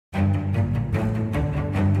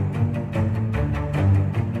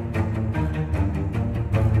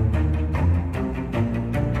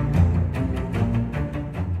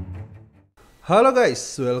Halo guys,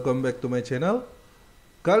 welcome back to my channel.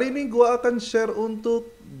 Kali ini gua akan share untuk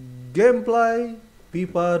gameplay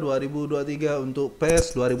FIFA 2023 untuk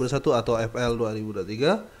PES 2021 atau FL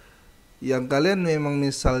 2023. Yang kalian memang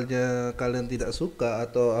misalnya kalian tidak suka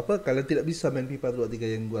atau kalian tidak bisa main FIFA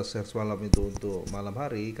 23 yang gua share semalam itu untuk malam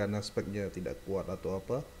hari karena speknya tidak kuat atau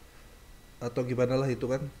gimana lah itu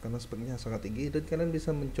kan, karena speknya sangat tinggi, dan kalian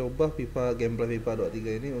bisa mencoba gameplay FIFA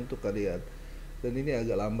 23 ini untuk kalian. Dan ini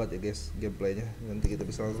agak lambat ya guys gameplaynya, nanti kita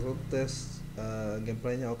bisa langsung tes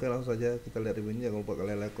gameplaynya. Oke, langsung saja kita lihat reviewnya. Jangan lupa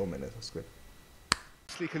kalian like, comment, dan subscribe.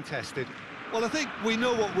 Contested. Well, I think we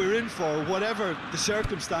know what we're in for, whatever the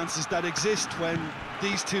circumstances that exist when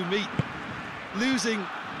these two meet. Losing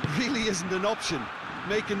really isn't an option,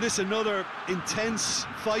 making this another intense,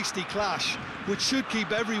 feisty clash, which should keep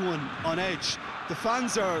everyone on edge. The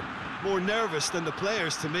fans are more nervous than the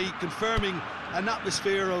players, to me, confirming an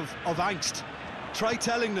atmosphere of angst. Try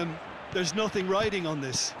telling them there's nothing riding on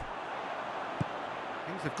this.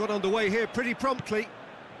 Things have got underway here pretty promptly.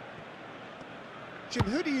 Jim,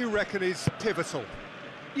 who do you reckon is pivotal?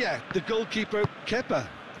 Yeah, the goalkeeper, Kepa.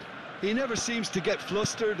 He never seems to get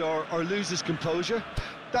flustered or lose his composure.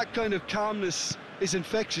 That kind of calmness is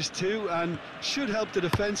infectious too, and should help the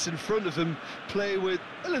defence in front of him play with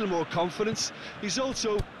a little more confidence. He's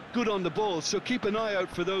also good on the ball, so keep an eye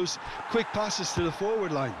out for those quick passes to the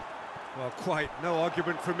forward line. Well, quite no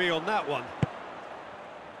argument from me on that one.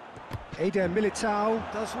 Eder Militao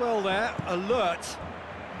does well there, alert.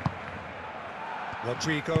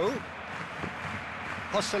 Rodrigo.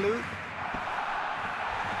 Hosselu.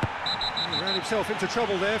 He ran himself into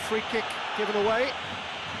trouble there, free kick given away.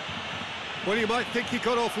 Well, you might think he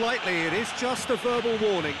got off lightly, it is just a verbal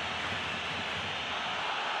warning.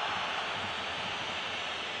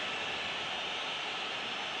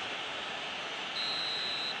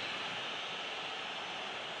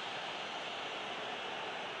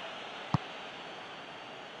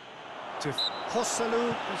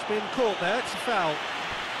 Hosselu has been caught there, it's a foul.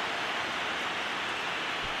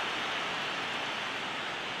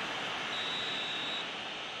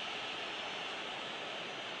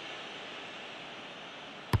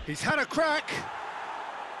 He's had a crack.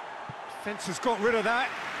 Defence has got rid of that.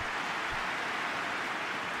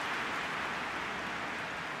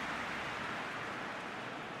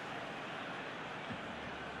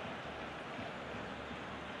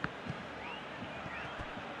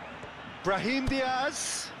 Brahim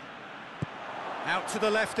Diaz. Out to the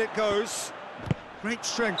left it goes. Great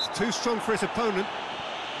strength, too strong for his opponent.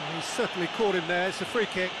 And he's certainly caught him there, it's a free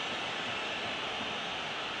kick.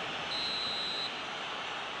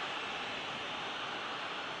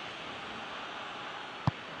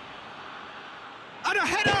 And a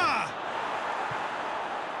header!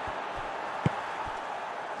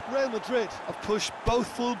 Real Madrid have pushed both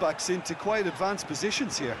fullbacks into quite advanced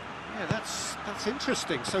positions here. Yeah, that's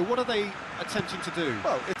interesting. So what are they attempting to do?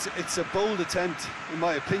 Well, it's a bold attempt, in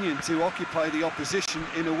my opinion, to occupy the opposition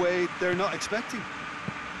in a way they're not expecting.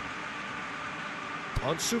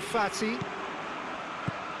 Ansu Fati.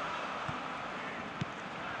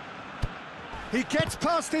 He gets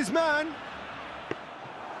past his man.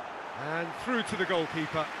 And through to the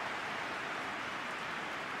goalkeeper.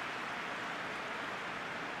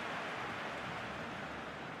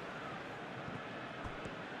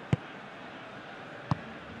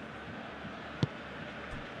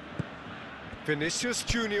 Vinicius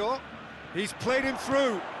Junior, he's played him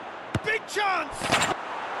through. Big chance!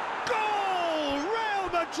 Goal! Real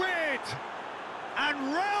Madrid! And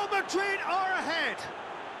Real Madrid are ahead.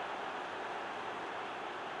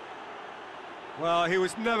 Well, he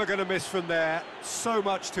was never going to miss from there. So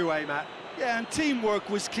much to aim at. Yeah, and teamwork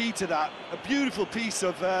was key to that. A beautiful piece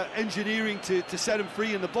of engineering to set him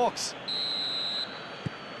free in the box.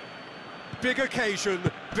 Big occasion,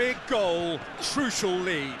 big goal, crucial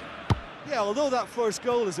lead. Yeah, although that first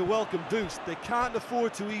goal is a welcome boost, they can't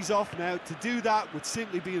afford to ease off now. To do that would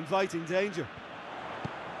simply be inviting danger.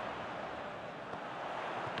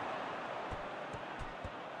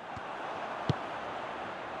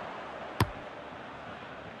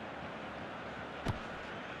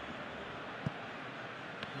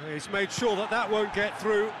 He's made sure that that won't get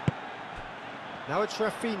through. Now it's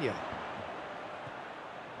Rafinha.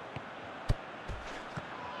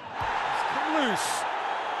 He's come loose.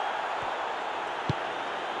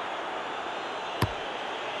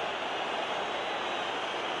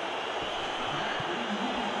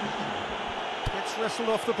 Wrestled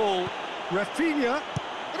off the ball. Rafinha.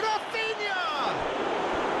 Rafinha!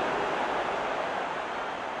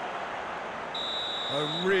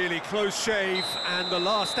 A really close shave, and the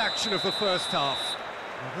last action of the first half.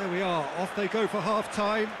 Well, there we are, off they go for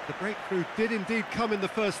half-time. The breakthrough did indeed come in the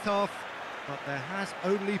first half, but there has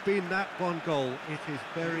only been that one goal. It is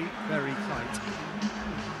very, very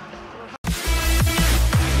tight.